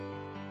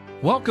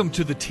Welcome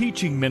to the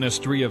teaching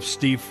ministry of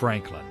Steve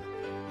Franklin.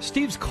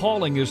 Steve's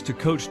calling is to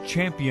coach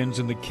champions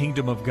in the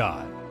kingdom of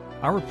God.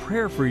 Our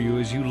prayer for you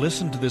as you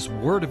listen to this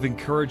word of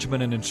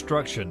encouragement and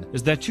instruction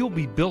is that you'll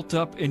be built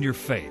up in your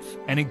faith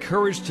and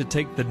encouraged to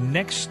take the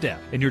next step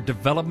in your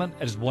development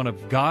as one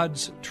of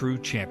God's true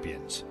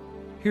champions.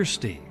 Here's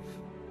Steve.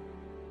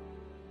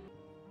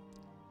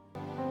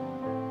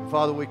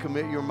 Father, we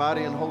commit your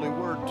mighty and holy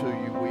word to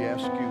you. We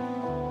ask you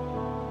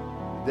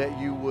that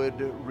you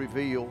would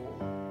reveal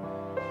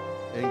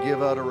and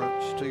give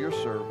utterance to your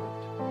servant.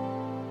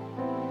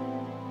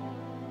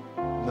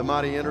 The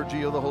mighty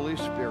energy of the Holy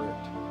Spirit.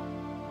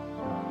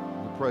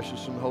 In the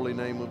precious and holy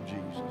name of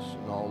Jesus.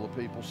 And all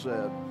the people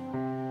said,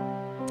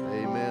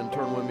 amen.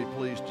 Turn with me,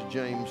 please, to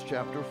James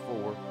chapter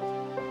 4.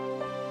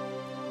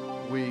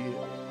 We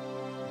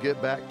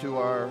get back to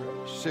our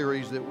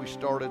series that we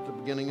started at the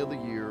beginning of the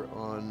year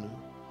on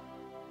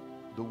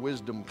the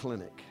Wisdom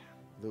Clinic.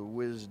 The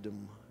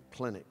Wisdom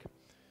Clinic.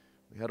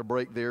 We had a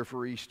break there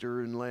for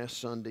Easter and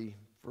last Sunday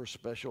for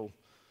special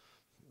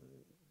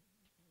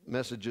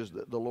messages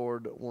that the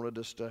Lord wanted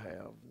us to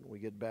have. We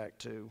get back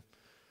to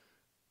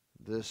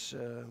this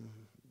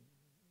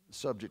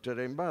subject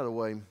today. And by the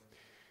way,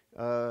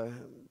 for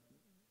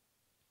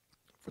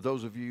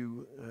those of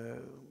you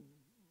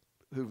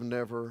who've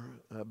never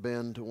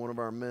been to one of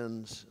our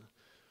men's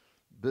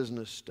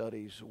business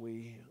studies,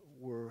 we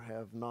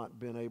have not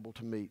been able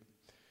to meet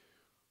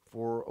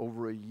for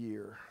over a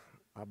year.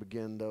 I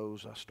begin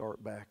those. I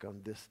start back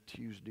on this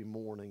Tuesday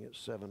morning at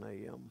 7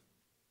 a.m.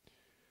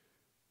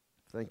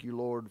 Thank you,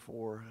 Lord,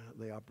 for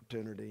the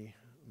opportunity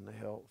and the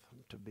health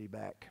to be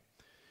back.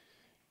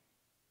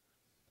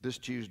 This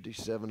Tuesday,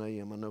 7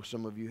 a.m. I know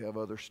some of you have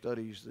other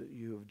studies that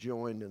you have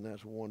joined, and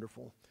that's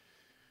wonderful.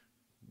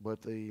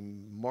 But the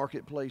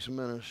marketplace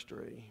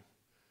ministry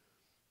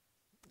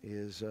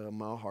is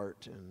my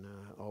heart and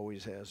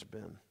always has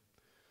been.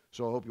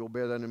 So I hope you'll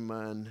bear that in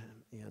mind,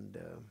 and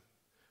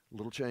a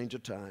little change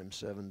of time,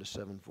 7 to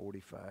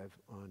 7:45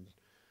 on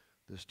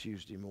this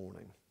Tuesday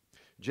morning.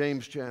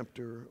 James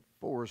chapter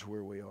 4 is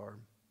where we are.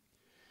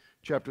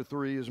 Chapter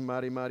 3 is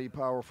mighty, mighty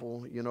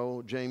powerful. You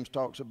know, James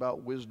talks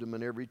about wisdom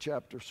in every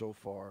chapter so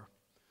far.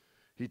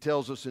 He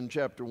tells us in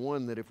chapter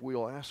 1 that if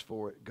we'll ask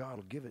for it, God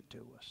will give it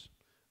to us.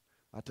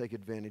 I take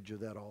advantage of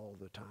that all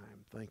the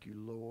time. Thank you,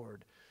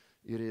 Lord.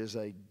 It is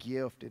a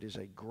gift. It is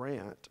a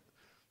grant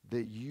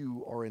that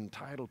you are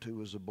entitled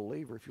to as a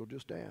believer if you'll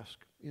just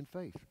ask in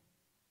faith.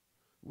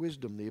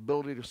 Wisdom, the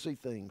ability to see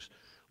things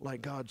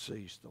like God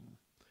sees them.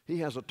 He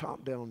has a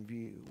top-down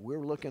view.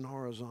 We're looking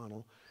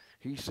horizontal.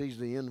 He sees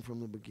the end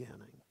from the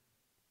beginning.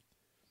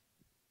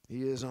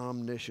 He is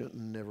omniscient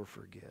and never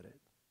forget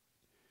it.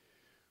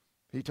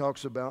 He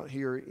talks about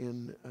here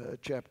in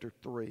chapter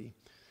 3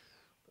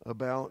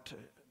 about,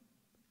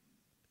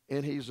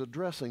 and he's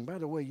addressing, by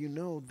the way, you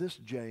know this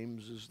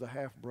James is the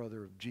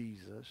half-brother of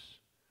Jesus.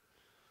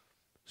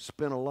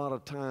 Spent a lot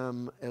of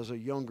time as a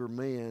younger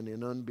man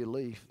in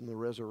unbelief, and the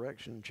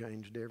resurrection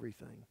changed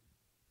everything.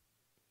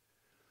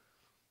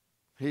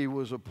 He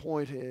was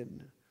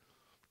appointed,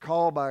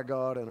 called by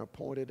God and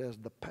appointed as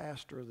the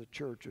pastor of the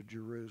church of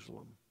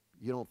Jerusalem.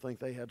 You don't think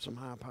they had some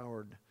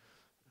high-powered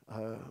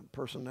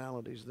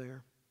personalities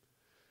there?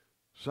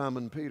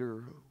 Simon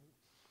Peter,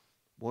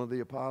 one of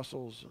the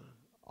apostles,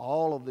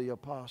 all of the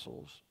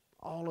apostles,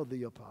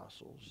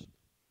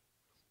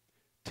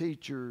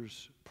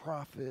 teachers,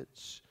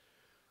 prophets,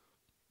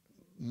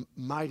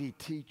 mighty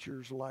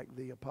teachers like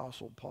the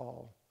Apostle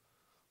Paul,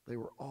 they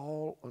were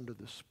all under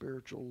the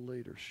spiritual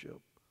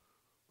leadership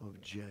of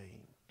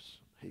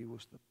James. He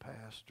was the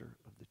pastor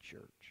of the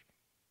church.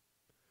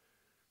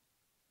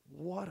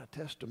 What a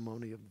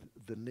testimony of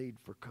the need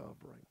for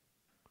covering.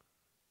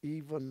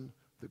 Even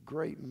the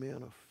great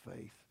men of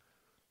faith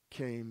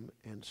came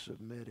and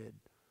submitted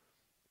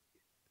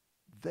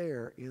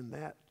there in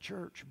that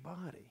church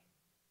body.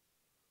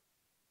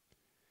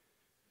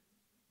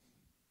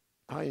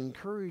 I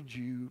encourage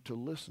you to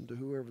listen to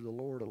whoever the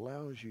Lord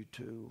allows you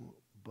to,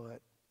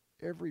 but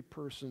every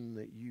person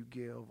that you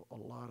give a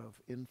lot of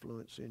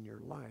influence in your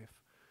life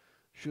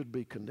should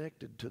be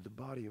connected to the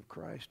body of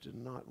Christ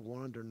and not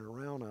wandering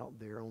around out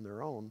there on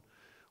their own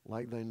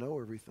like they know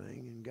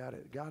everything and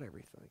got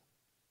everything.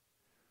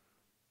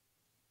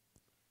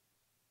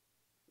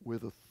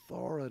 With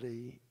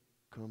authority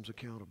comes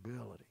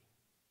accountability.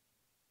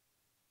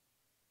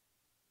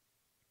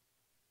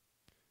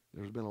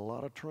 There's been a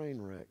lot of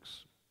train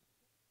wrecks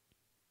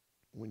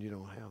when you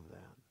don't have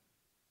that.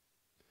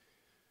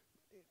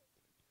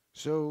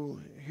 So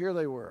here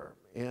they were.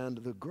 And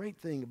the great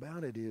thing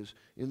about it is,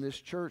 in this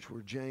church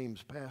where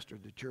James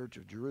pastored the church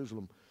of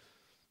Jerusalem,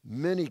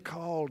 many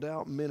called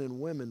out men and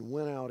women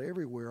went out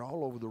everywhere,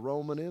 all over the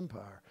Roman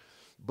Empire.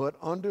 But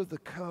under the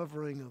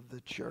covering of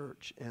the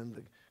church,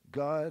 and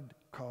God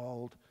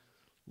called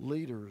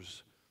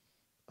leaders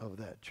of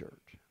that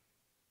church.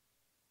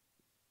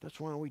 That's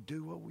why we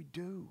do what we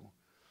do.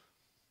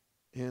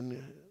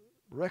 And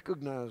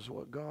recognize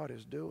what God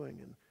is doing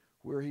and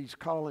where he's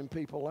calling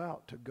people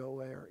out to go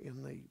there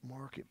in the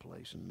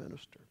marketplace and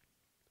minister.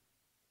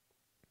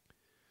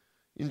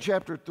 In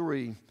chapter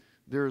 3,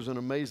 there's an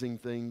amazing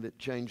thing that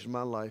changed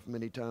my life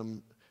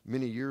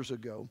many years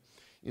ago.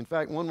 In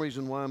fact, one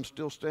reason why I'm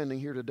still standing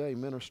here today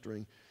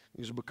ministering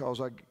is because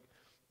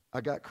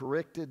I got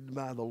corrected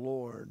by the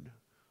Lord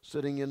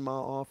sitting in my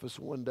office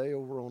one day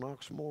over on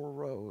Oxmoor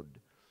Road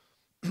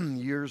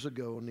years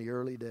ago in the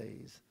early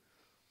days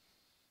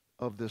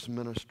of this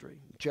ministry.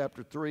 In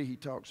chapter 3, he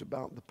talks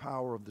about the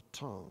power of the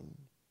tongue.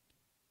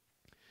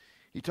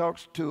 He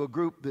talks to a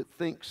group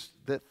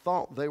that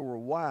thought they were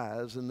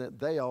wise and that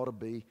they ought to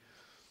be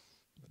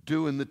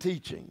doing the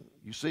teaching.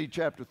 You see,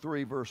 chapter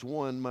 3, verse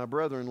 1, "My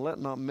brethren, let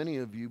not many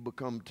of you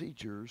become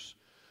teachers,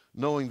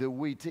 knowing that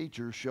we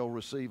teachers shall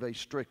receive a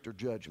stricter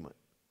judgment."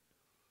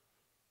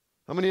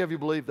 How many of you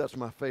believe that's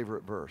my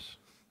favorite verse?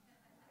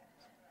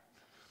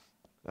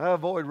 I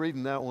avoid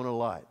reading that one a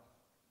lot.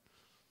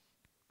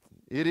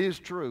 It is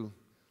true.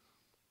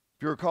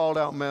 If you're a called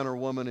out man or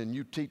woman and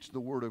you teach the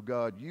Word of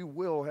God, you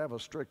will have a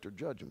stricter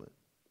judgment.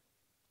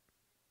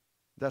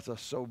 That's a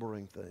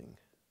sobering thing.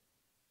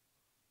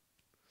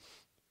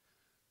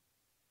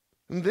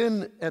 And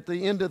then at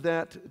the end of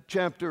that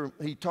chapter,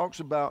 he talks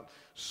about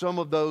some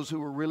of those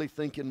who were really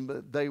thinking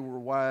that they were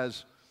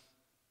wise,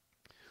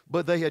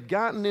 but they had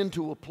gotten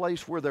into a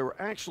place where they were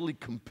actually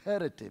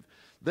competitive.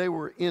 They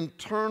were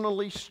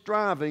internally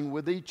striving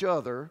with each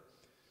other,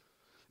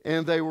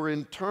 and they were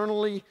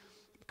internally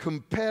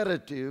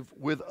competitive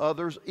with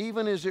others,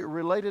 even as it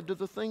related to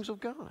the things of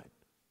God.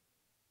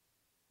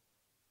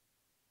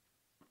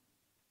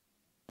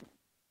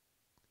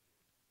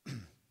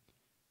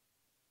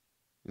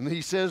 And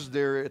he says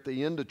there at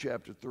the end of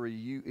chapter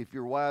 3, if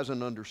you're wise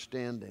and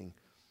understanding,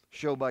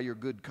 show by your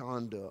good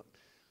conduct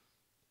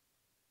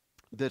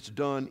that's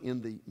done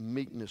in the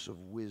meekness of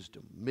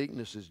wisdom.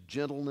 Meekness is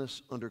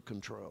gentleness under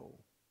control.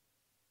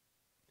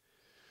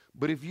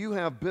 But if you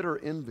have bitter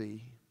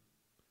envy,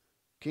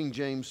 King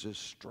James says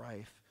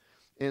strife,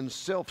 and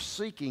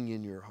self-seeking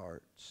in your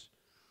hearts,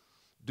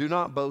 do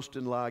not boast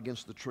and lie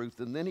against the truth.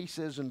 And then he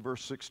says in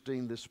verse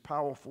 16, this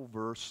powerful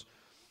verse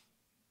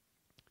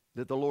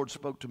that the Lord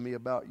spoke to me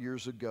about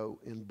years ago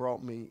and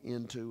brought me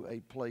into a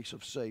place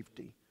of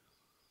safety.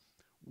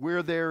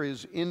 Where there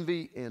is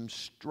envy and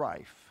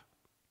strife,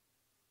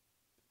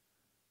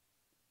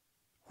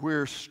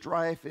 where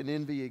strife and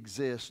envy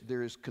exist,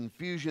 there is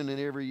confusion in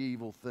every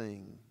evil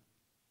thing.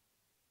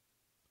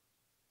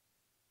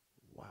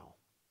 Wow.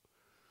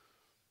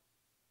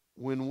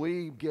 When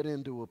we get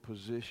into a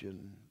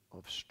position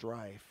of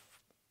strife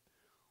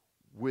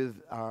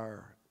with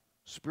our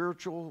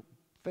spiritual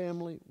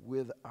family,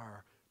 with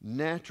our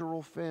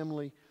natural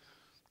family,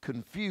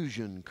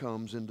 confusion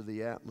comes into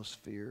the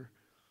atmosphere,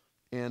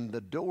 and the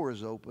door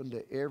is open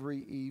to every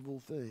evil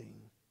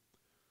thing.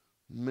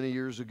 Many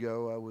years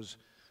ago, I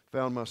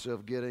found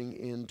myself getting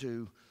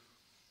into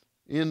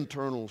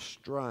internal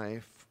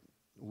strife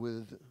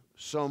with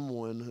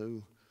someone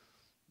who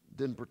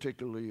didn't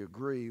particularly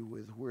agree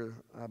with where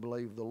I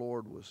believe the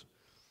Lord was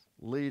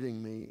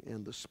leading me,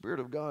 and the Spirit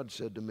of God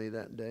said to me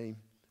that day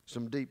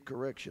some deep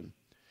correction.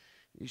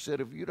 He said,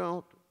 if you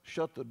don't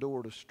shut the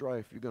door to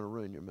strife, you're going to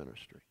ruin your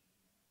ministry.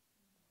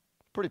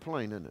 Pretty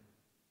plain, isn't it?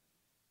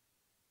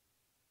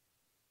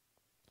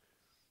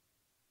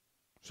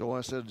 So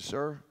I said,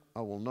 sir,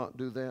 I will not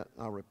do that.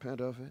 I repent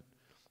of it.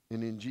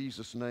 And in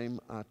Jesus' name,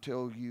 I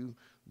tell you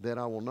that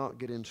I will not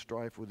get in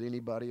strife with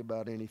anybody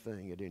about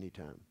anything at any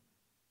time.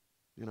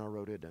 And I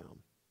wrote it down.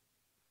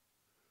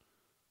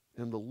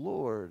 And the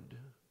Lord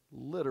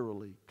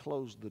literally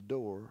closed the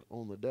door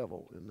on the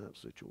devil in that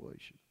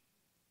situation.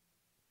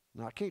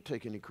 Now, I can't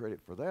take any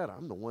credit for that.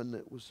 I'm the one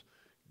that was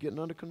getting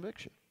under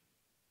conviction.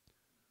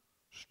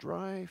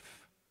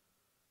 Strife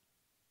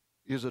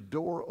is a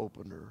door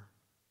opener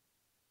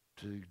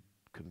to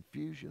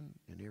confusion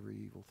and every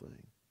evil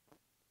thing.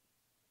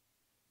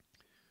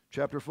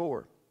 Chapter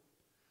 4.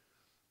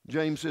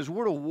 James says,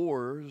 where do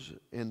wars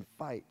and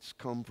fights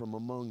come from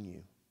among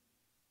you?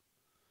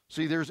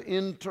 See, there's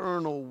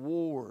internal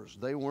wars.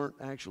 They weren't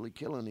actually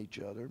killing each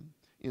other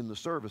in the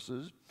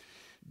services.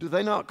 Do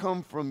they not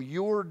come from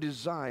your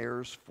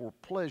desires for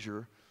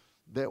pleasure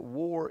that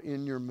war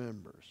in your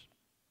members?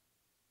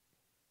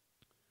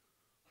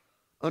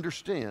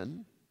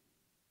 Understand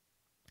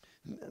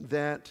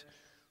that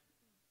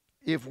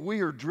if we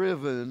are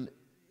driven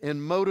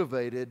and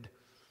motivated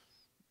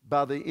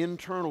by the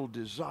internal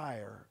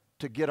desire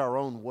to get our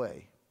own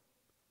way,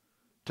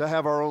 to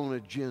have our own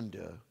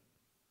agenda,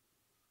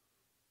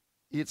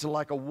 it's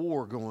like a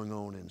war going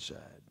on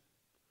inside.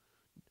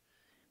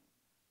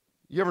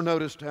 You ever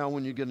noticed how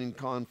when you get in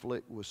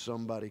conflict with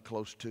somebody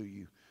close to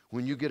you,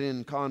 when you get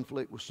in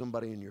conflict with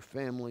somebody in your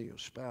family, a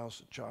spouse,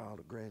 a child,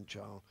 a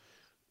grandchild,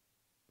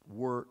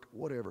 work,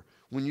 whatever,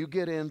 when you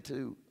get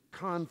into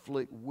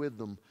conflict with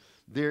them,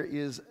 there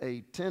is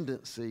a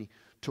tendency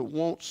to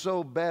want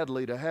so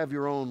badly to have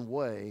your own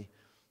way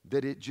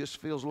that it just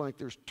feels like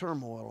there's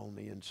turmoil on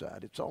the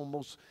inside. It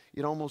almost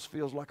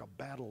feels like a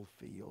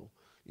battlefield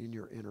in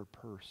your inner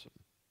person.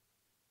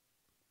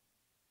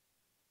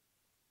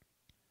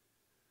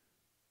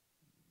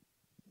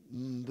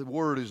 The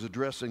Word is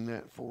addressing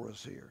that for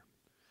us here.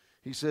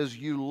 He says,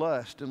 you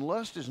lust. And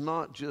lust is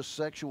not just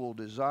sexual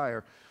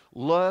desire.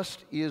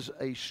 Lust is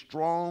a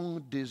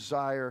strong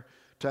desire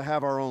to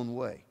have our own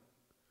way,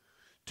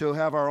 to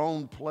have our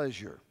own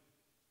pleasure.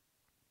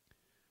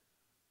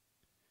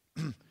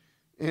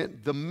 And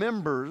the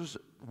members,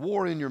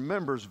 war in your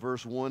members,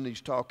 verse 1 he's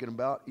talking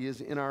about,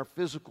 is in our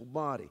physical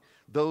body.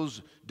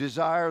 Those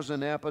desires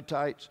and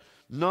appetites,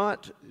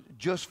 not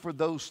just for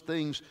those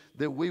things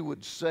that we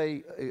would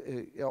say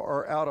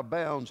are out of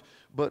bounds,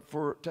 but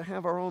to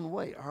have our own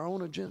way, our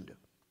own agenda.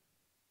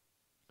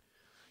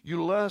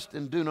 You lust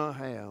and do not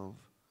have.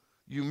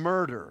 You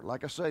murder.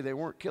 Like I say, they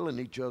weren't killing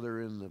each other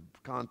in the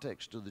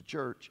context of the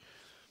church.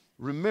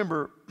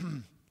 Remember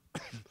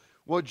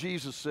what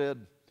Jesus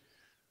said.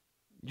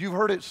 You've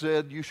heard it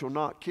said, you shall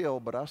not kill,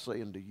 but I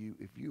say unto you,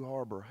 if you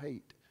harbor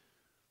hate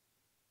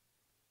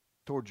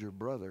towards your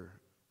brother,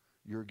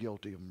 you're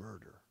guilty of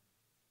murder.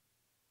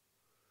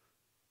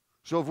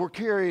 So if we're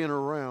carrying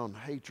around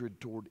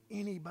hatred toward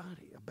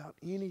anybody about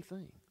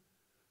anything,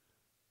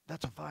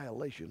 that's a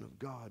violation of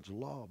God's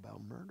law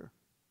about murder.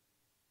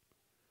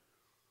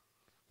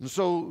 And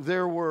so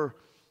there were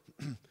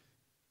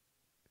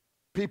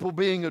people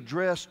being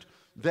addressed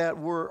that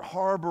were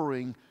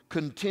harboring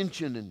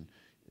contention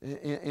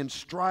and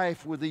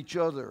strife with each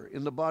other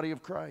in the body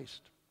of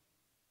Christ.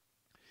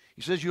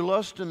 He says, you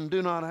lust and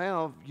do not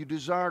have, you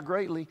desire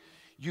greatly,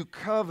 you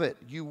covet,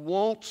 you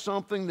want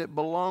something that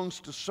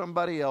belongs to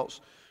somebody else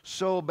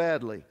so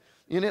badly.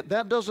 In it,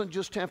 that doesn't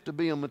just have to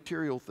be a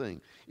material thing.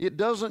 It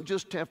doesn't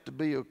just have to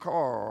be a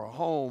car or a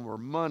home or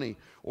money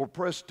or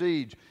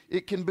prestige.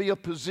 It can be a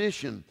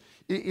position.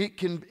 It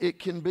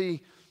can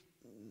be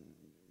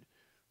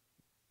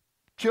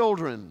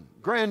children,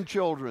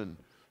 grandchildren,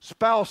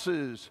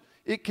 spouses.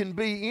 It can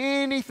be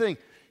anything.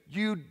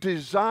 You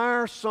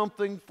desire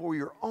something for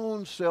your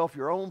own self,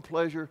 your own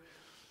pleasure,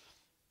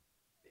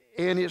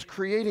 and it's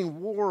creating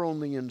war on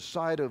the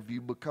inside of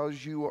you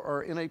because you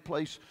are in a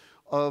place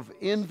of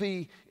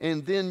envy,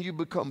 and then you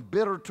become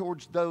bitter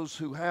towards those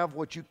who have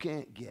what you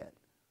can't get.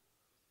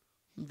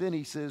 And then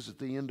he says at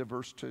the end of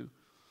verse 2,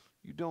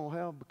 you don't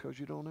have because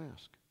you don't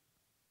ask.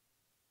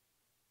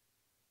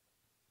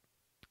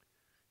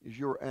 Is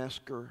your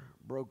asker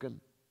broken?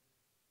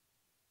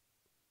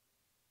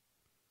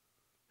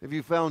 Have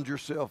you found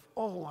yourself,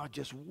 oh, I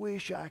just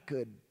wish I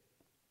could.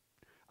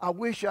 I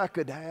wish I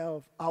could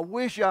have. I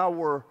wish I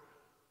were.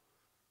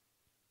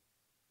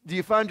 Do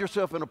you find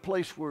yourself in a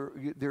place where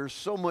there's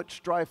so much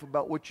strife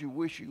about what you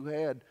wish you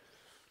had,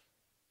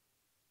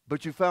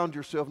 but you found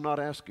yourself not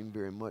asking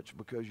very much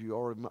because you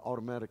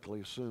automatically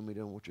assume he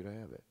doesn't want you to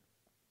have it?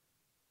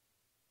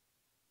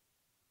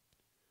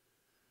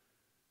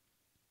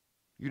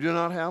 You do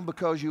not have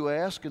because you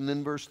ask, and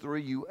then verse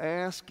 3, you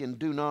ask and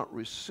do not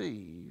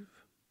receive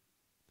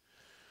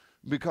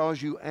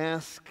because you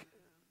ask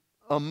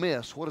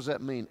amiss. What does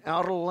that mean?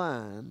 Out of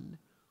line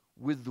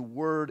with the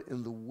word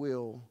and the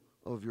will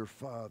of your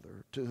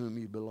Father to whom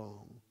you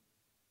belong.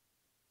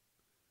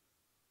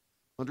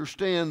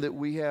 Understand that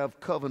we have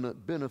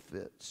covenant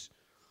benefits.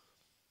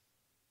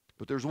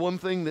 But there's one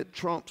thing that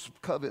trumps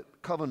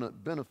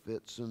covenant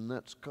benefits, and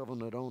that's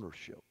covenant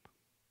ownership.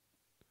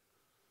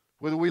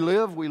 Whether we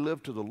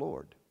live to the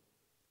Lord.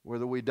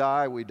 Whether we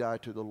die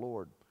to the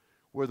Lord.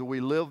 Whether we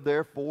live,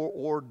 therefore,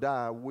 or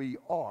die, we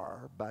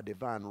are, by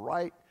divine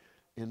right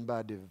and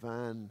by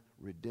divine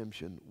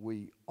redemption,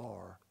 we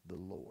are the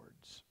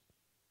Lord's.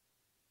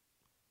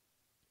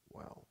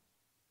 Wow.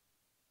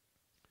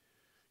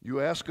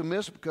 You ask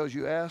amiss because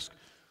you ask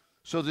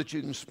so that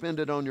you can spend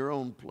it on your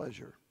own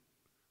pleasure.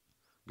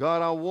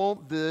 God, I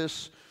want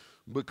this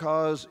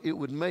because it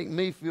would make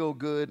me feel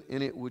good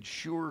and it would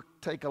sure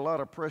take a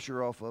lot of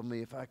pressure off of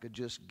me if I could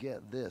just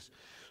get this.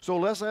 So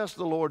let's ask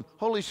the Lord,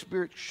 Holy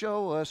Spirit,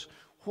 show us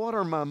what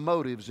are my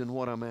motives in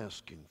what I'm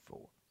asking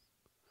for.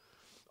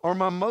 Are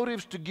my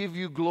motives to give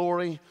you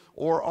glory,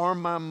 or are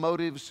my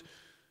motives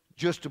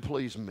just to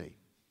please me?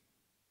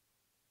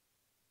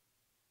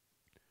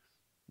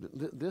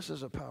 This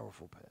is a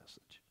powerful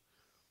passage.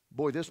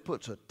 Boy, this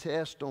puts a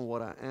test on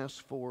what I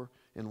asked for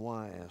and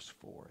why I asked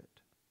for it.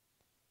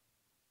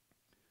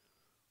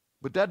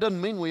 But that doesn't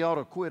mean we ought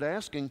to quit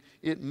asking.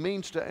 It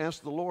means to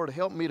ask the Lord,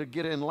 help me to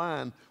get in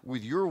line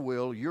with your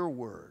will, your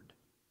word.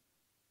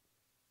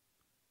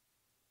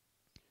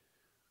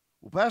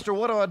 Well, Pastor,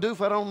 what do I do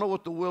if I don't know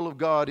what the will of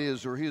God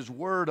is or his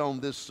word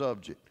on this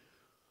subject?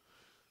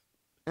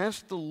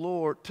 Ask the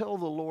Lord, tell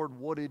the Lord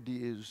what it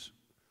is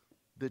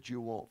that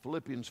you want.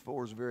 Philippians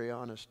 4 is very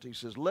honest. He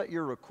says, let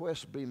your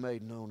requests be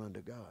made known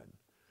unto God.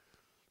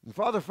 And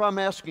Father, if I'm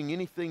asking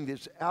anything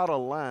that's out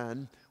of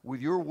line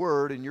with your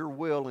word and your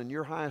will and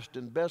your highest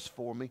and best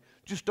for me,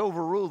 just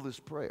overrule this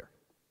prayer.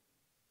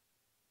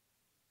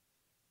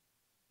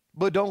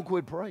 But don't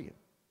quit praying.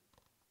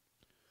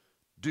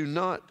 Do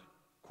not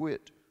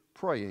quit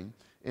praying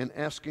and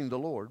asking the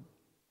Lord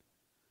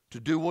to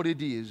do what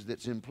it is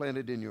that's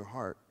implanted in your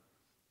heart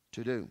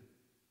to do.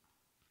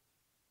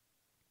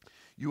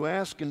 You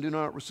ask and do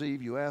not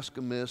receive, you ask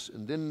amiss.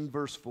 And then in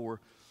verse 4,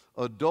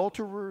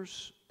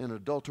 adulterers and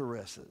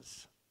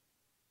adulteresses.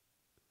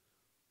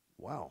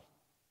 Wow.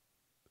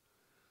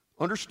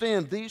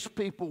 Understand, these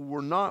people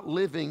were not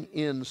living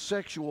in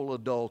sexual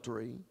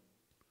adultery.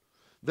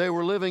 They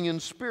were living in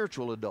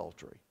spiritual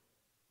adultery.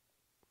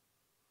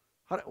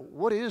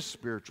 What is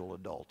spiritual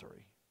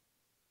adultery?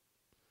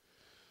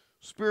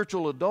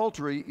 Spiritual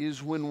adultery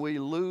is when we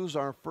lose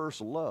our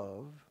first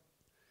love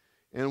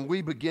and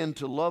we begin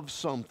to love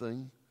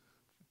something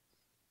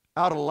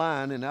out of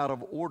line and out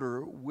of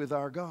order with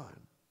our God.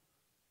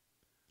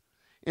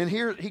 And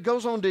here he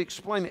goes on to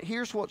explain it.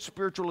 Here's what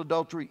spiritual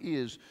adultery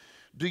is.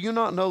 Do you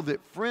not know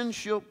that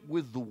friendship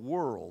with the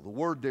world, the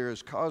word there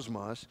is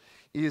cosmos,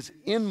 is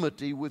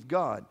enmity with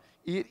God?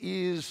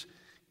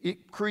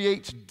 It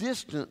creates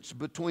distance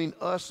between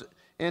us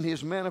and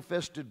His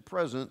manifested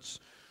presence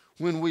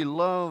when we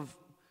love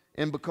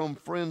and become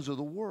friends of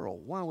the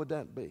world. Why would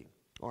that be?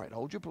 All right,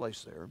 hold your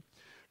place there.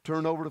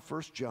 Turn over to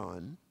 1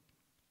 John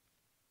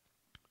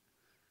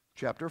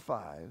chapter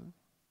 5.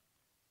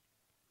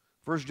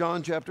 1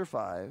 John chapter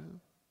 5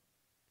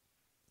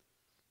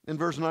 and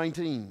verse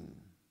 19.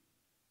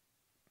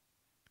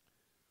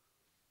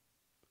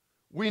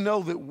 We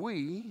know that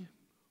we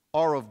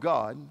are of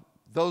God.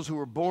 Those who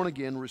are born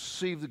again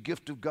receive the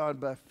gift of God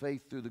by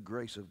faith through the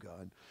grace of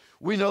God.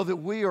 We know that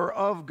we are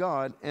of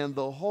God, and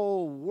the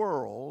whole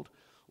world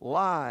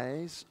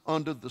lies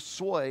under the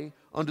sway,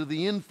 under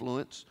the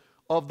influence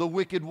of the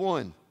wicked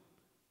one.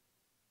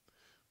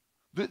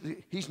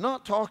 He's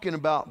not talking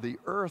about the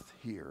earth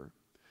here.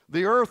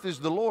 The earth is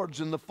the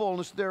Lord's and the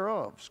fullness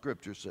thereof,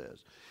 Scripture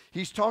says.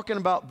 He's talking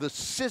about the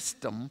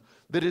system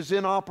that is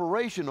in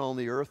operation on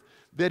the earth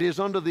that is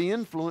under the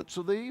influence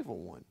of the evil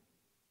one.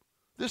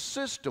 This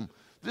system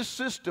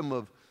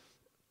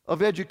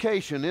of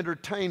education,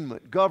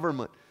 entertainment,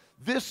 government,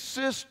 this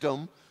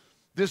system,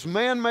 this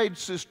man-made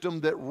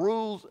system that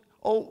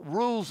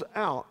rules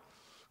out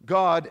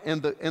God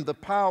and the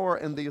power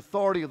and the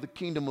authority of the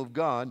kingdom of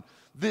God,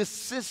 this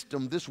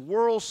system, this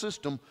world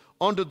system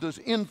under the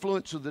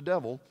influence of the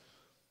devil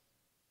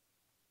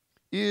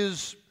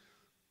is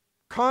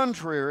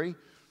contrary,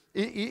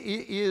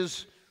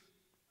 is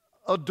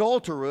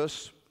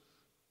adulterous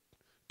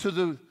to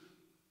the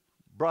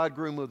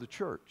bridegroom of the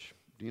church.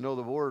 Do you know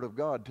the Word of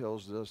God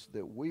tells us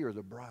that we are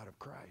the bride of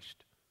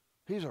Christ?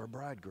 He's our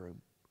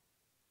bridegroom.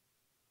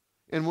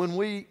 And when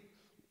we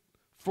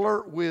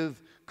flirt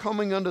with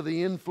coming under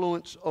the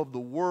influence of the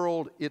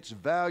world, its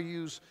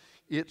values,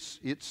 its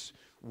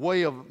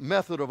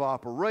method of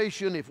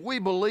operation, if we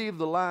believe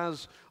the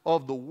lies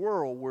of the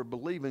world, we're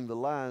believing the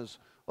lies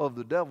of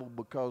the devil,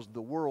 because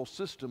the world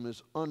system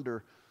is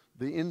under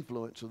the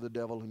influence of the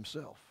devil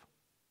himself.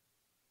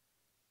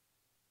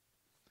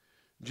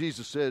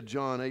 Jesus said,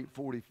 John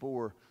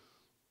 8:44,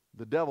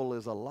 the devil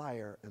is a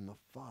liar and the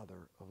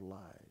father of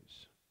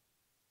lies.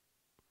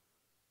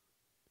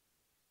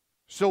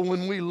 So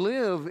when we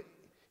live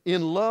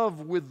in love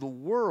with the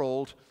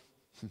world,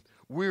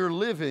 we're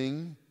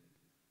living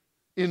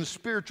in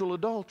spiritual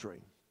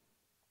adultery.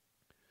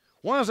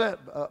 Why is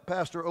that,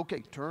 Pastor?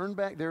 Okay, turn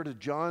back there to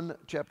John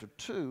chapter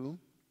 2,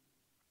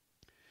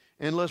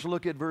 and let's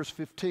look at verse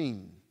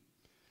 15.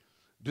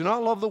 Do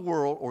not love the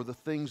world or the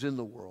things in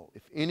the world.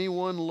 If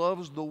anyone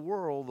loves the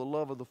world, the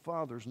love of the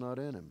Father is not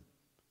in him.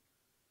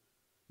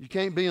 You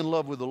can't be in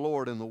love with the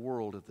Lord and the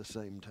world at the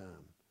same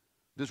time.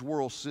 This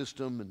world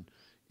system and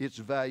its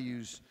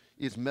values,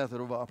 its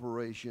method of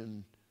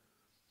operation.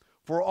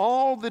 For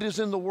all that is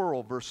in the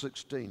world, verse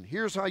 16,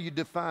 here's how you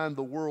define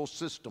the world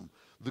system,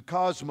 the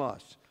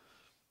cosmos.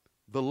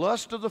 The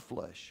lust of the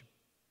flesh,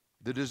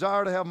 the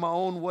desire to have my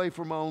own way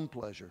for my own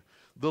pleasure,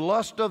 the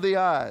lust of the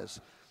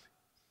eyes.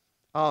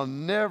 I'll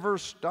never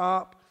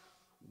stop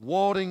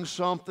wanting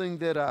something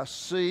that I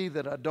see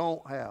that I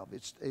don't have.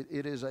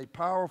 It is a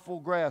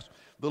powerful grasp.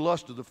 The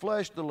lust of the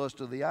flesh, the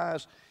lust of the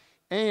eyes,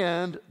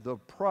 and the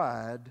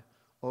pride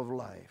of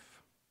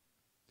life.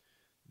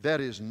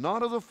 That is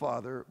not of the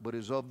Father, but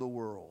is of the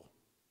world.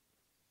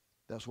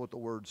 That's what the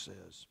Word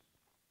says.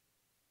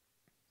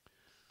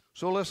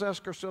 So let's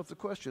ask ourselves the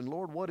question,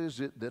 Lord, what is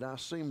it that I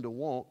seem to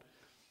want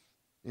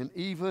and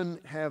even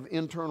have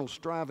internal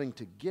striving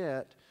to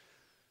get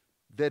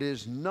that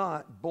is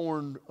not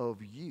born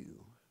of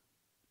you?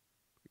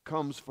 It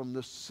comes from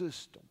the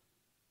system.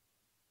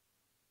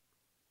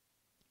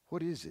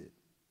 What is it?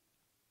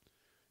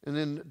 And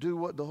then do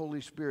what the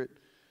Holy Spirit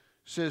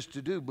says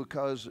to do,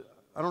 because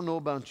I don't know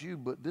about you,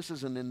 but this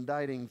is an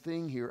indicting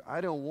thing here.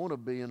 I don't want to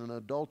be an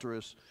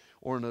adulteress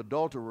or an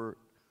adulterer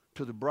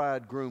to the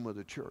bridegroom of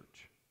the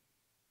church,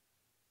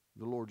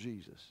 the Lord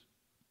Jesus.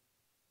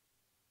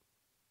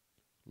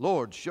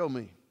 Lord, show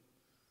me.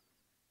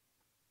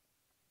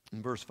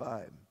 In verse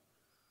 5,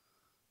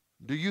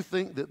 do you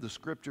think that the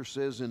Scripture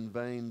says in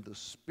vain, the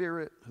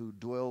Spirit who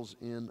dwells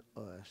in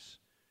us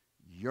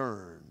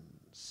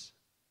yearns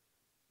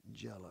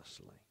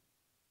jealously?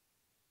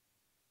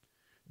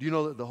 Do you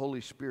know that the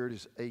Holy Spirit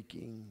is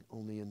aching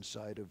on the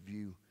inside of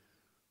you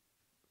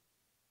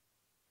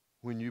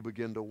when you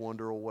begin to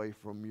wander away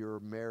from your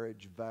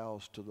marriage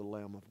vows to the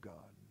Lamb of God?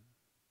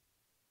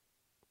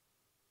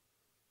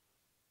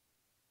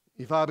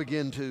 If I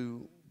begin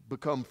to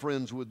become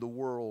friends with the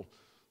world,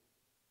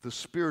 the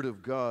Spirit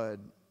of God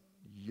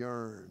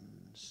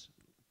yearns,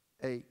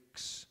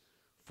 aches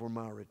for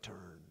my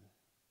return.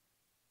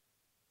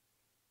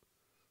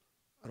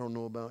 I don't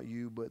know about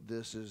you, but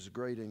this is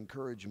great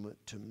encouragement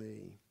to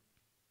me.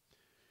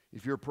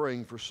 If you're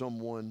praying for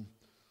someone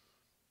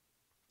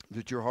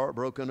that you're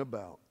heartbroken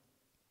about,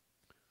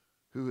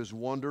 who has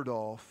wandered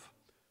off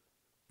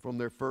from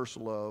their first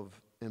love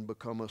and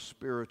become a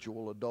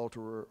spiritual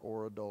adulterer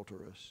or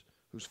adulteress,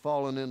 who's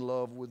fallen in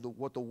love with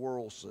what the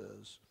world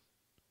says,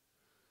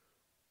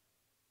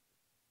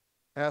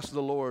 ask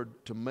the Lord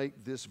to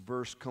make this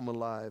verse come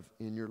alive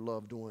in your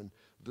loved one.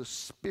 The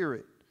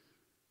Spirit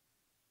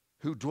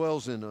who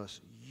dwells in us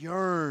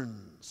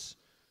yearns,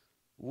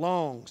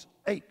 longs,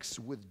 aches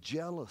with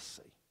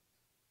jealousy.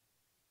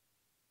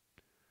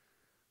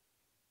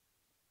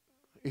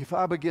 If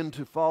I begin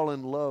to fall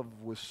in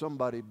love with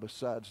somebody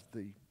besides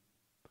the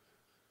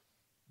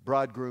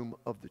bridegroom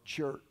of the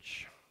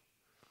church,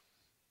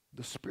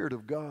 the Spirit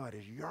of God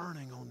is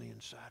yearning on the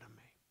inside of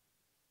me.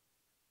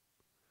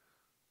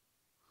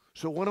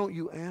 So why don't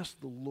you ask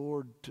the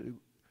Lord to,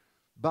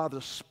 by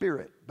the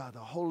Spirit, by the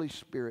Holy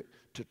Spirit,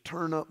 to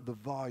turn up the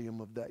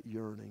volume of that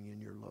yearning in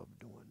your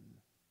loved one,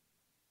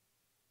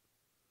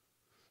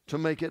 to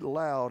make it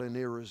loud and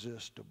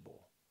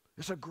irresistible.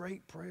 It's a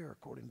great prayer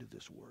according to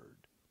this word.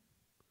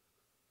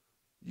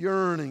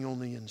 Yearning on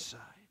the inside.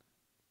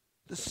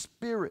 The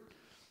Spirit.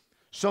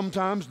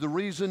 Sometimes the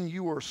reason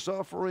you are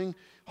suffering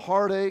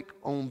heartache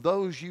on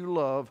those you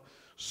love,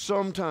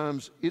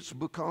 sometimes it's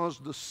because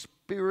the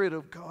Spirit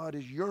of God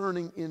is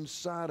yearning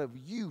inside of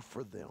you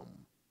for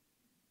them.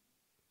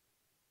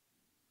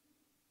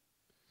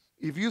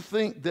 If you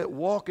think that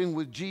walking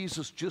with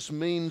Jesus just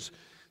means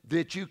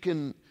that you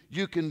can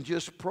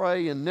just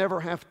pray and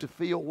never have to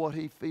feel what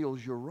He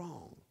feels, you're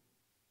wrong.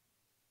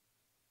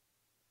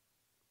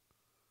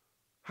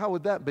 How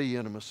would that be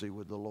intimacy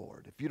with the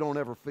Lord if you don't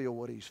ever feel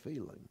what He's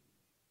feeling?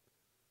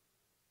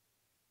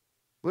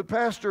 But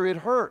Pastor, it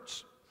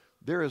hurts.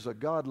 There is a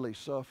godly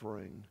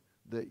suffering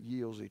that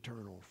yields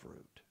eternal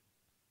fruit.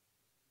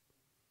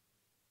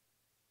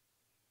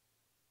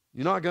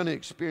 You're not going to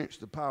experience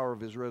the power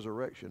of His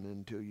resurrection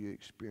until you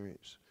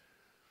experience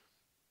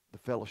the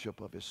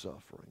fellowship of His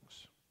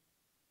sufferings.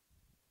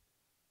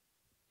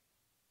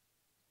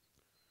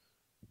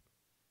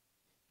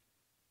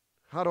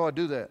 How do I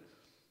do that?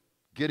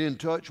 Get in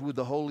touch with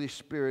the Holy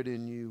Spirit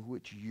in you,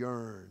 which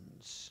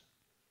yearns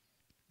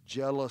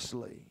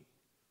jealously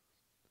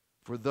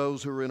for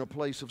those who are in a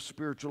place of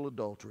spiritual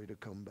adultery to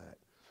come back.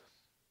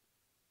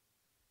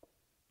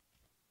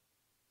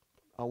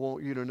 I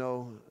want you to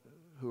know,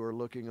 who are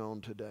looking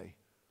on today,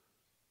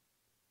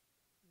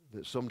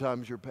 that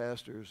sometimes your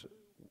pastors,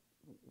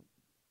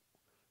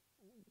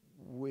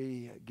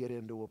 we get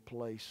into a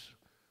place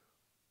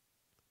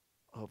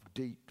of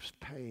deep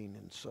pain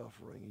and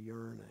suffering,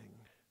 yearning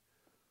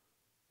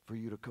for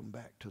you to come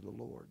back to the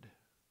Lord.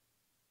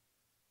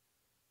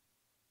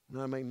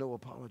 And I make no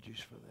apologies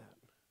for that.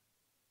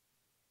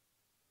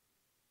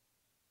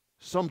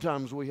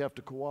 Sometimes we have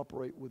to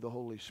cooperate with the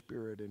Holy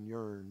Spirit and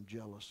yearn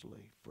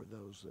jealously for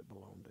those that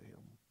belong to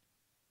Him.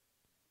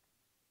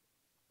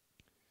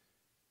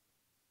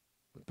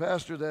 But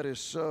Pastor, that is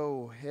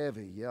so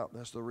heavy. Yeah,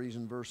 that's the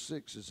reason verse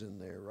 6 is in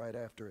there right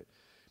after it.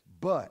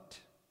 But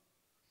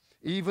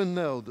even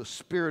though the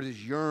Spirit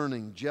is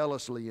yearning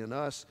jealously in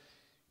us,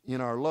 in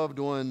our loved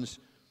ones,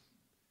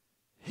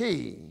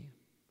 He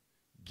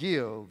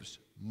gives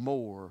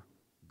more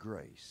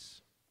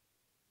grace.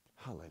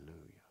 Hallelujah.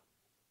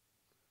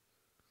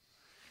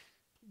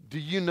 Do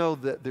you know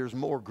that there's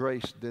more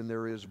grace than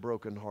there is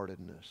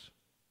brokenheartedness?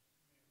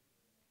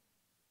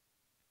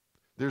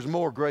 There's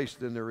more grace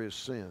than there is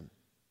sin.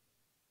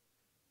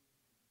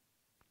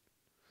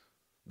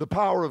 The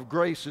power of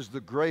grace is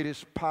the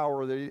greatest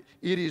power. It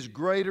is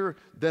greater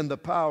than the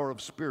power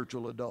of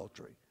spiritual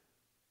adultery.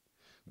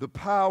 The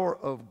power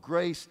of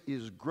grace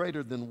is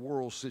greater than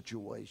world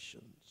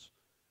situations.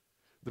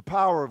 The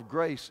power of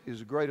grace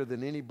is greater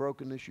than any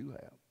brokenness you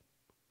have.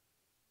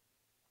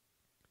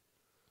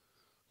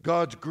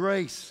 God's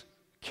grace,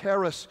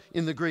 charis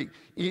in the Greek,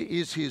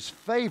 is His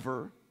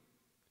favor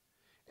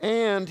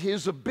and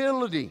His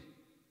ability.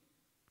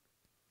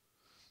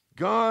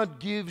 God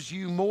gives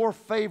you more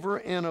favor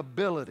and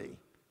ability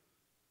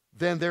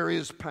than there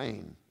is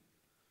pain.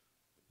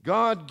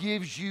 God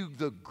gives you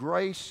the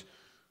grace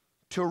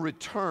to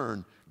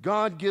return.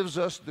 God gives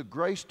us the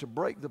grace to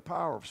break the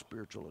power of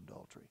spiritual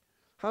adultery.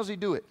 How does He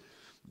do it?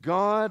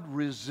 God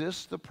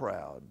resists the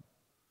proud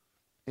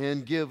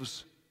and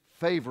gives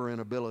favor and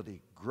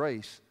ability,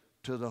 grace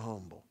to the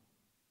humble.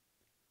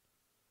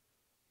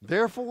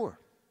 Therefore,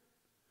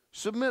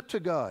 submit to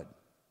God.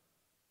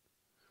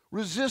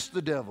 Resist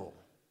the devil,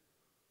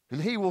 and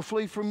he will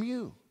flee from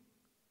you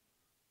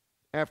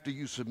after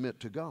you submit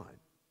to God.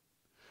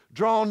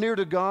 Draw near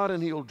to God,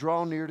 and He'll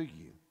draw near to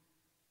you.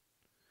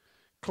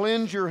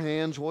 Cleanse your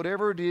hands,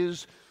 whatever it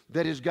is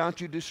that has got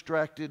you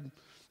distracted,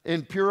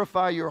 and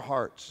purify your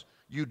hearts,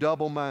 you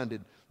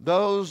double-minded.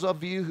 Those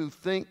of you who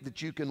think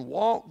that you can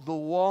walk the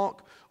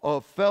walk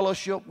of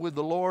fellowship with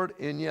the Lord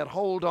and yet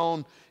hold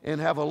on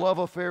and have a love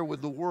affair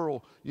with the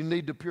world, you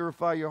need to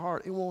purify your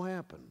heart. It won't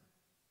happen.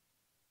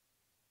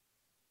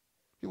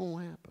 It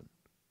won't happen.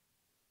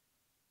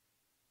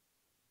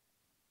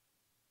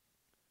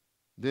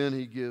 Then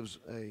he gives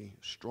a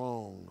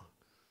strong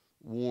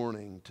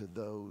warning to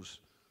those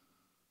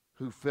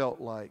who felt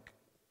like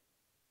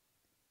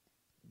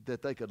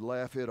that they could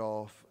laugh it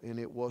off and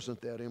it wasn't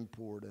that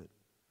important.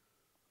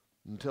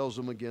 And tells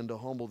them again to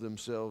humble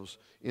themselves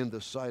in the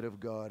sight of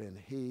God, and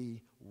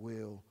He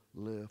will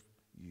lift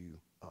you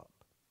up.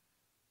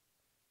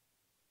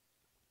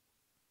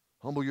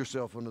 Humble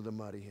yourself under the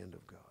mighty hand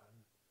of God.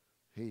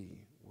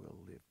 He will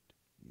lift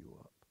you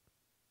up.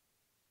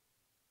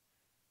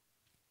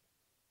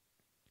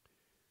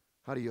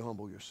 How do you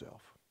humble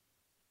yourself?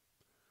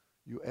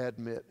 You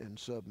admit and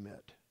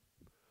submit.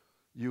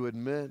 You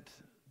admit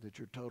that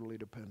you're totally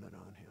dependent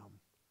on Him.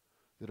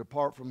 That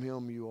apart from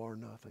Him, you are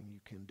nothing. You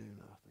can do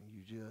nothing.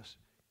 You just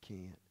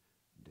can't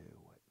do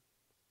it.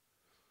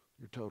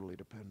 You're totally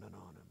dependent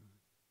on Him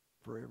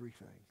for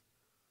everything,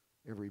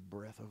 every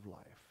breath of life.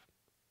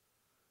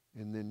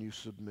 And then you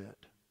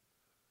submit.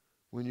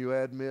 When you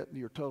admit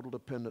your total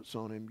dependence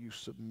on Him, you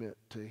submit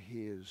to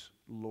His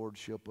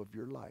lordship of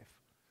your life.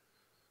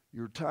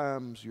 Your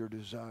times, your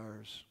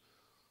desires,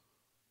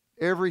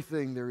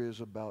 everything there is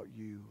about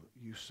you,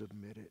 you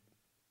submit it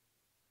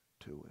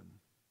to Him.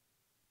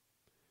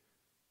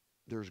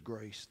 There's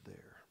grace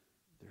there.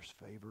 There's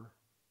favor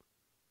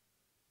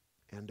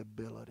and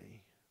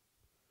ability.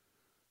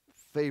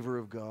 Favor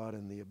of God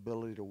and the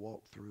ability to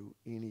walk through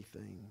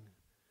anything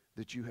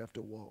that you have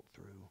to walk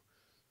through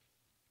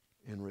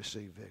and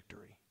receive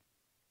victory.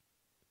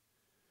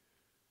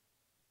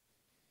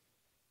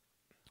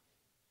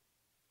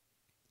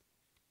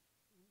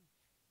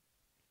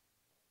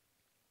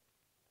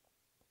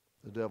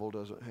 The devil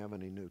doesn't have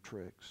any new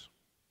tricks.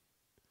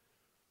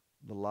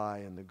 The lie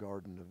in the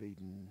Garden of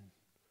Eden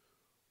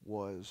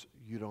was,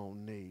 you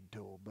don't need to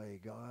obey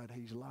God.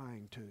 He's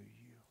lying to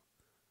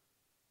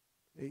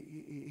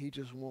you. He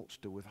just wants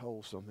to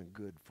withhold something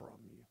good from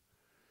you.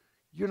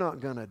 You're not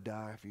going to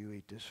die if you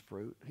eat this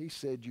fruit. He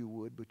said you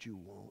would, but you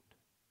won't.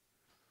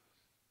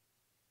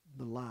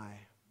 The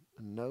lie.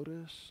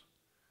 Notice,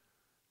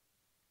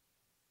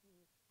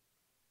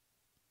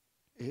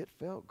 it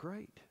felt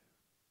great.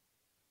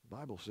 The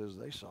Bible says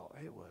they saw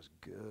it was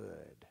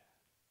good.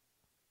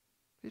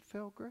 It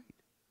felt great.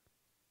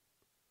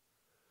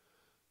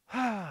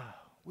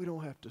 We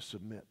don't have to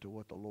submit to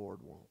what the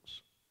Lord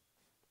wants.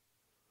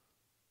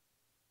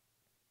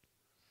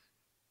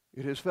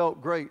 It has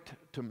felt great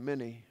to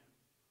many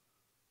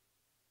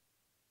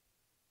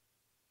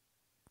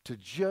to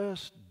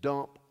just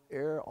dump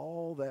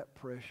all that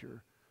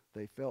pressure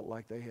they felt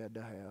like they had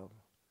to have.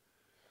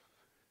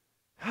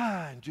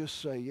 And just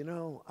say, you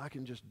know, I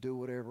can just do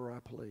whatever I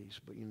please.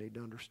 But you need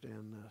to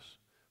understand this.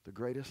 The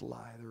greatest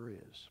lie there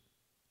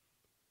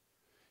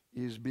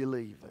is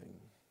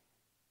believing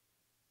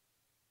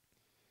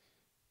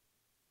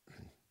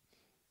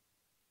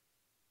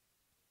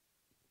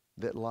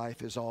that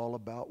life is all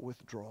about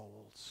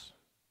withdrawals.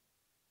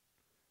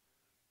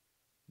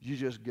 You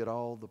just get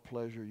all the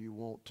pleasure you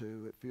want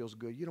to. It feels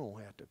good. You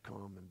don't have to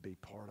come and be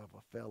part of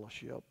a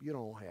fellowship. You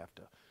don't have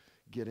to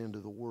get into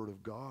the Word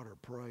of God or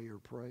pray or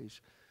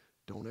praise.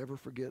 Don't ever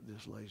forget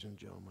this, ladies and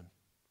gentlemen.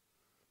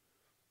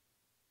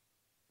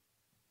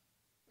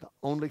 The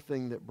only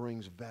thing that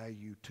brings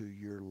value to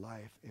your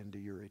life and to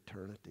your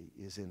eternity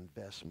is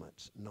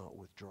investments, not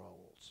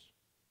withdrawals.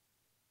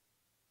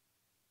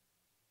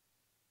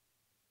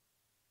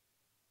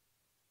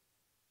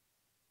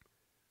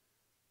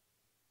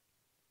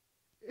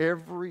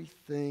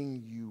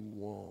 Everything you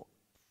want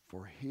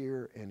for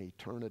here and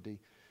eternity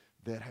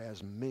that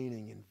has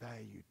meaning and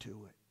value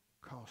to it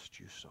costs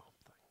you something.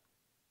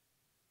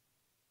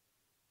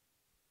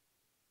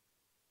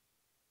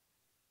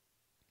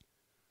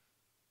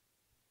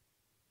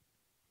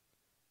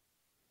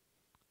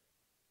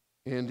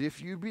 And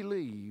if you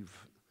believe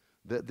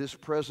that this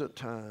present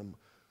time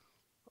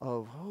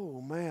of,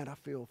 oh man, I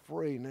feel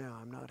free now,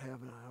 I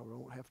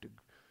don't have to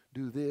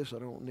do this, I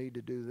don't need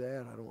to do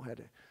that,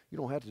 you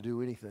don't have to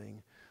do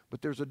anything.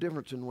 But there's a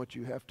difference in what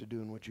you have to do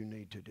and what you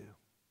need to do.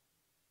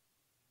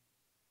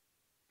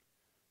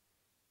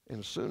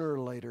 And sooner or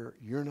later,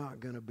 you're not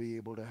going to be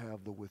able to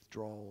have the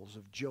withdrawals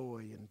of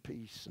joy and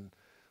peace and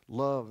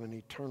love and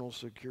eternal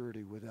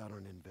security without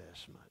an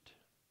investment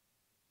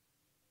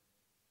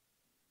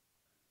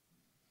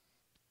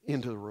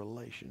into the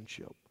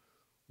relationship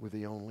with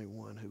the only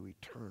one who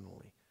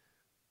eternally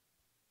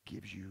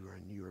gives you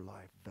and your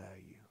life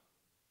value.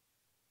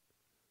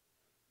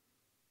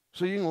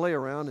 So you can lay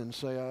around and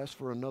say, I ask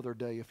for another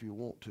day if you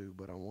want to,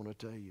 but I want to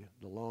tell you,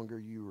 the longer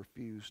you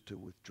refuse to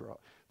withdraw,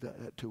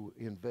 to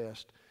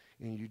invest,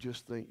 and you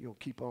just think you'll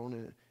keep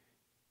on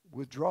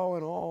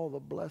withdrawing all the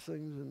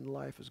blessings in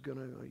life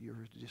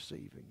you're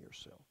deceiving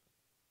yourself.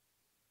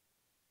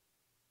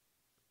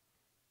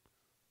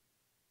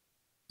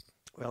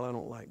 Well, I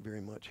don't like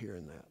very much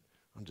hearing that.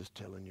 I'm just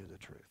telling you the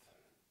truth.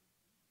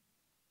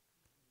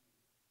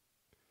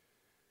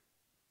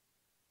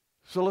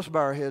 So let's bow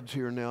our heads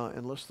here now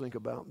and let's think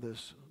about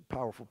this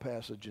powerful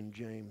passage in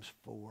James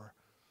 4.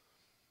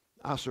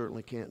 I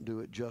certainly can't do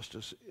it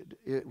justice.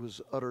 It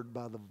was uttered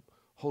by the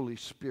Holy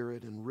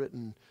Spirit and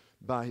written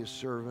by His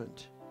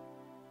servant.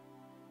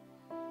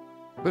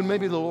 But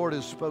maybe the Lord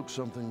has spoke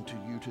something to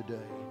you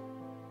today.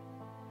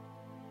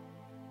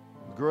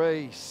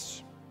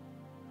 Grace.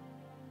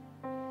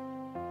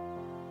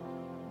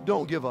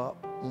 Don't give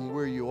up on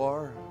where you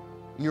are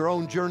in your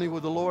own journey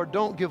with the Lord.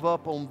 Don't give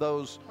up on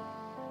those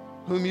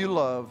whom you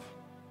love.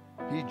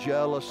 He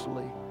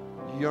jealously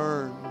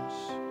yearns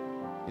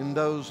in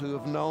those who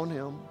have known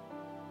Him.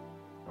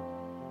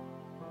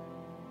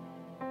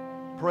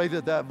 Pray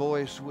that that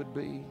voice would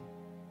be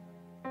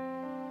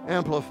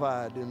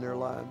amplified in their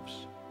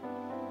lives.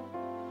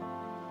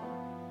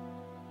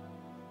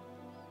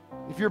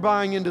 If you're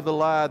buying into the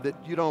lie that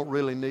you don't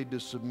really need to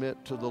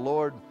submit to the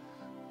Lord,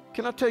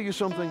 can I tell you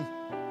something?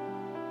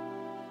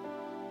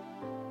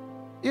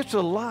 It's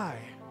a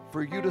lie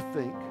for you to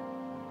think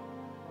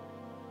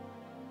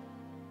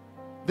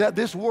that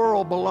this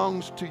world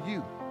belongs to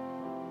you.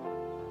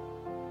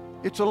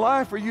 It's a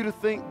lie for you to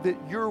think that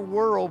your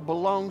world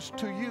belongs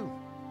to you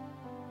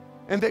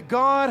and that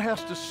God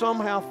has to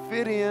somehow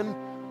fit in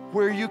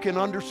where you can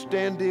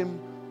understand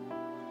Him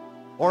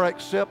or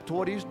accept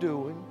what He's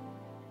doing.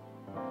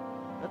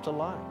 That's a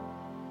lie.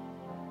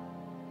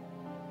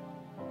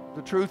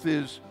 The truth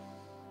is,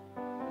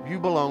 you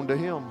belong to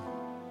Him.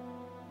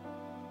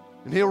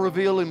 And He'll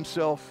reveal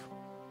Himself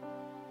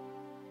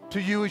to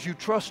you as you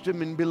trust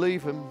Him and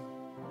believe Him.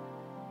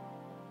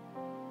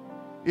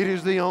 It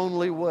is the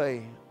only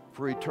way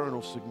for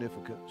eternal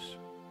significance,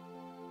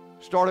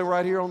 starting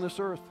right here on this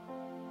earth.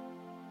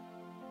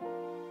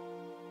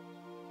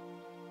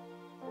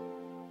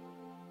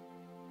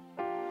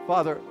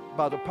 Father,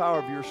 by the power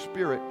of your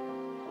Spirit,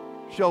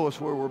 show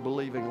us where we're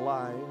believing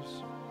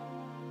lies,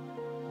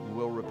 and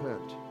we'll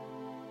repent.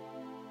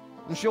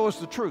 And show us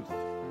the truth.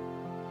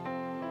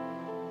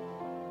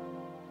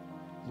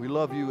 We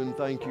love you and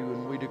thank you,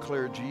 and we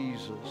declare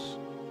Jesus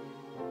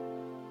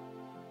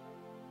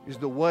is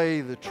the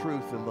way, the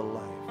truth, and the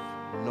life.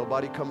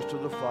 Nobody comes to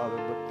the Father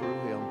but through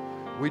Him.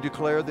 We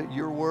declare that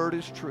your word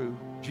is true.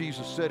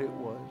 Jesus said it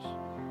was.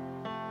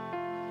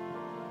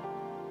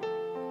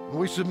 And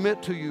we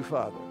submit to you,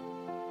 Father.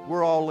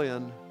 We're all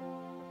in.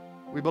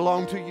 We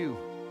belong to you.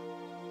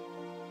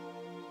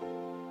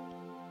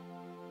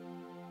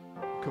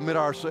 Commit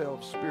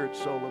ourselves, spirit,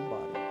 soul, and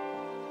body.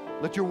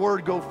 Let your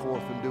word go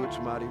forth and do its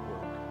mighty work.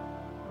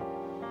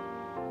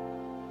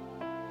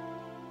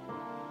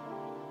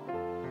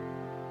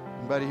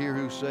 Anybody here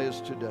who says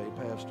today,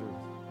 Pastor,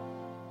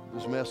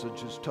 this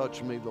message has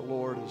touched me, the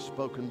Lord has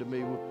spoken to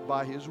me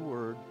by His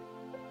word.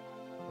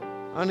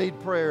 I need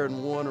prayer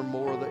in one or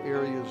more of the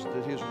areas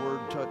that His word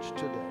touched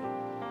today.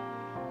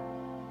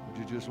 Would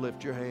you just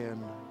lift your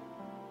hand?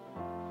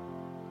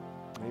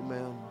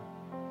 Amen.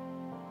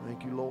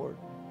 Thank you, Lord.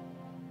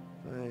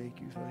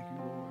 Thank you, Lord.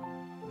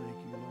 Thank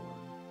you, Lord.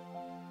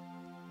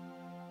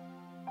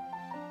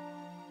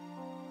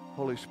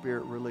 Holy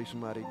Spirit, release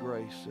mighty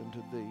grace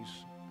into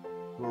these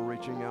who are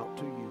reaching out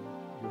to you,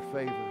 your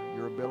favor,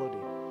 your ability.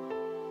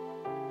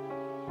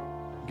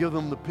 Give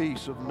them the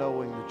peace of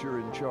knowing that you're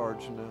in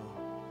charge now.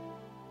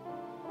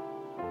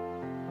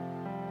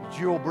 That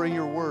you'll bring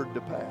your word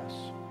to pass.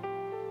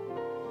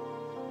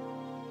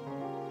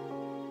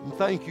 And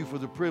thank you for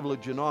the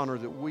privilege and honor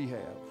that we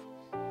have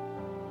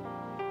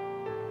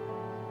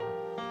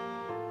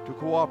to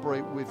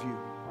cooperate with you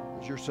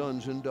as your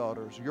sons and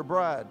daughters, your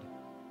bride.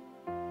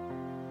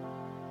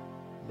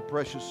 In the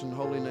precious and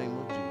holy name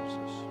of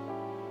Jesus.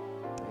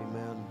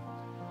 Amen.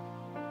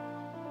 I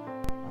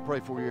pray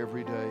for you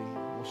every day.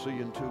 We'll see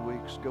you in 2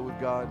 weeks. Go with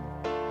God.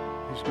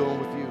 He's going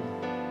with you.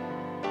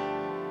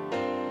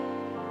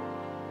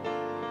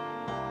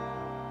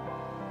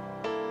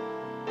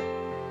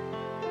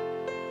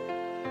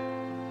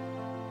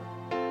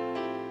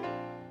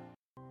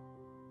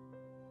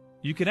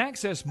 You can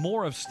access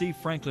more of Steve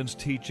Franklin's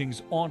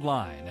teachings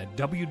online at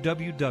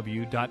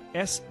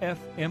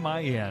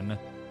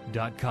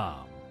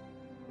www.sfmin.com.